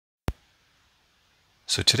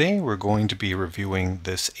So today we're going to be reviewing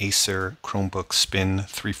this Acer Chromebook Spin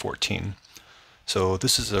 314. So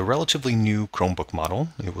this is a relatively new Chromebook model.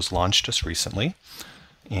 It was launched just recently.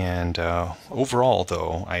 And overall,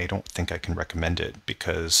 though, I don't think I can recommend it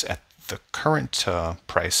because at the current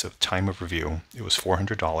price of time of review, it was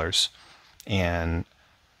 $400. And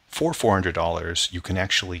for $400, you can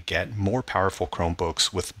actually get more powerful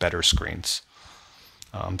Chromebooks with better screens.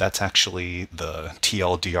 That's actually the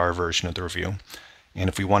TLDR version of the review. And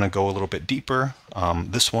if we want to go a little bit deeper,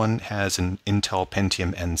 this one has an Intel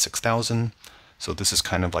Pentium N6000. So this is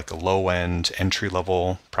kind of like a low-end,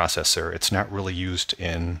 entry-level processor. It's not really used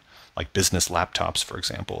in like business laptops, for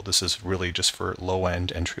example. This is really just for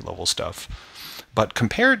low-end, entry-level stuff. But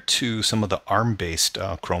compared to some of the ARM-based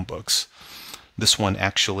Chromebooks, this one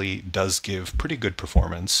actually does give pretty good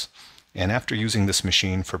performance. And after using this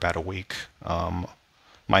machine for about a week,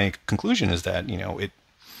 my conclusion is that, it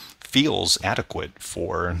feels adequate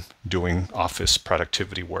for doing office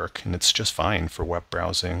productivity work, and it's just fine for web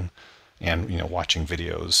browsing and watching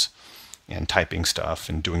videos and typing stuff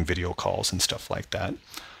and doing video calls and stuff like that.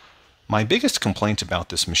 My biggest complaint about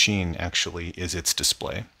this machine actually is its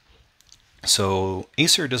display. So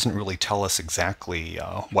Acer doesn't really tell us exactly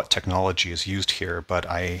what technology is used here, but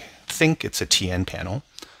I think it's a TN panel.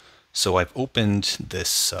 So I've opened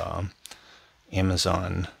this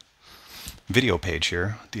Amazon video page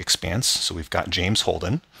here, The Expanse. So we've got James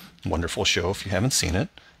Holden, wonderful show if you haven't seen it.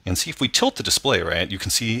 And see, if we tilt the display, right, you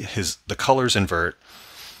can see the colors invert.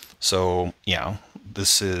 So yeah,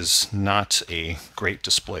 this is not a great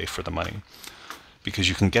display for the money, because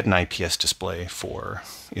you can get an IPS display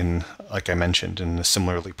like I mentioned, in a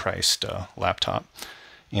similarly priced laptop.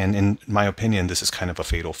 And in my opinion, this is kind of a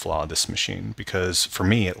fatal flaw of this machine, because for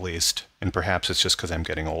me at least, and perhaps it's just because I'm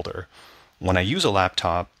getting older, when I use a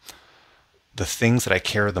laptop, the things that I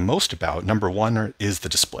care the most about, number one is the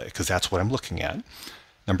display, because that's what I'm looking at.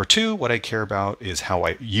 Number two, what I care about is how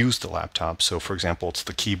I use the laptop. So for example, it's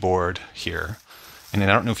the keyboard here. And I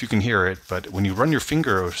don't know if you can hear it, but when you run your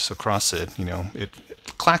fingers across it, it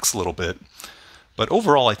clacks a little bit. But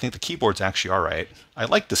overall, I think the keyboard's actually all right. I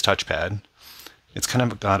like this touchpad. It's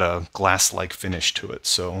kind of got a glass-like finish to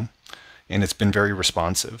it, and it's been very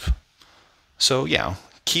responsive. So yeah,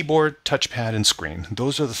 keyboard, touchpad, and screen.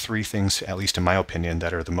 Those are the three things, at least in my opinion,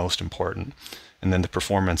 that are the most important. And then the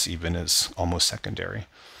performance even is almost secondary.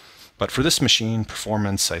 But for this machine,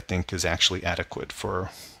 performance, I think, is actually adequate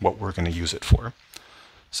for what we're going to use it for.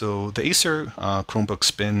 So the Acer Chromebook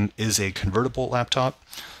Spin is a convertible laptop.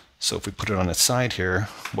 So if we put it on its side here,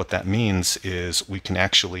 what that means is we can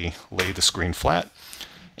actually lay the screen flat,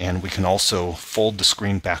 and we can also fold the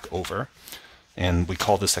screen back over. And we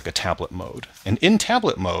call this like a tablet mode. And in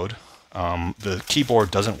tablet mode, the keyboard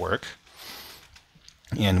doesn't work,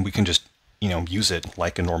 and we can just use it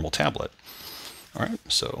like a normal tablet. All right,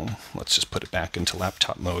 so let's just put it back into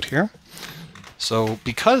laptop mode here. So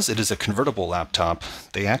because it is a convertible laptop,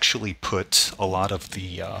 they actually put a lot of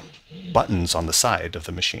the buttons on the side of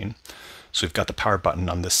the machine. So we've got the power button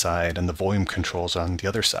on this side and the volume controls on the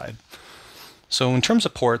other side. So in terms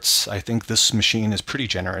of ports, I think this machine is pretty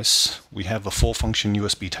generous. We have a full function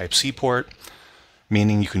USB Type-C port,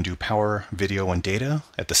 meaning you can do power, video, and data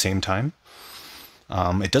at the same time.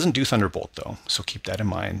 It doesn't do Thunderbolt though, so keep that in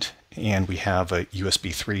mind. And we have a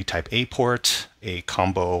USB 3 Type A port, a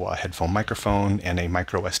combo headphone microphone, and a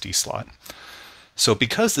micro SD slot. So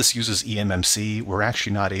because this uses eMMC, we're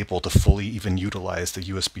actually not able to fully even utilize the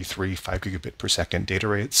USB 3 5 gigabit per second data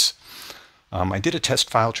rates. I did a test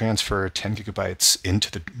file transfer 10 gigabytes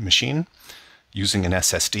into the machine using an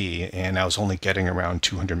SSD, and I was only getting around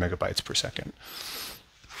 200 megabytes per second.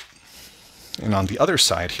 And on the other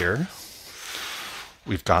side here,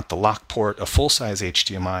 we've got the lock port, a full-size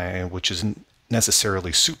HDMI, which isn't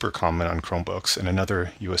necessarily super common on Chromebooks, and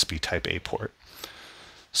another USB Type A port.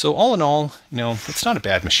 So all in all, it's not a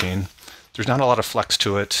bad machine. There's not a lot of flex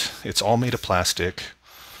to it. It's all made of plastic.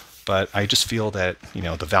 But I just feel that,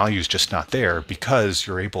 the value is just not there, because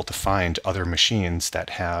you're able to find other machines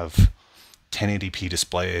that have 1080p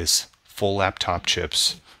displays, full laptop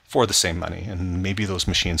chips for the same money. And maybe those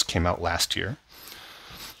machines came out last year.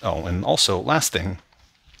 Oh, and also, last thing,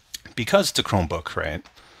 because it's a Chromebook, right,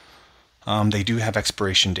 they do have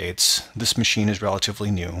expiration dates. This machine is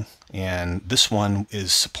relatively new, and this one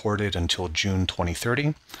is supported until June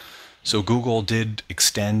 2030. So Google did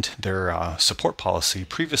extend their support policy.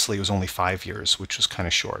 Previously, it was only 5 years, which was kind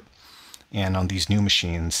of short. And on these new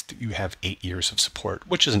machines, you have 8 years of support,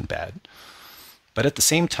 which isn't bad. But at the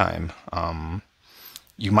same time,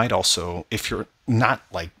 you might also, if you're not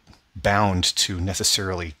like bound to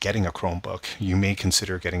necessarily getting a Chromebook. You may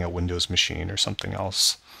consider getting a Windows machine or something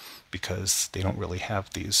else because they don't really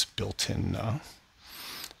have these built-in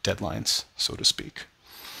deadlines, so to speak.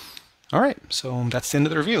 All right, so that's the end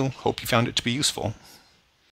of the review. Hope you found it to be useful.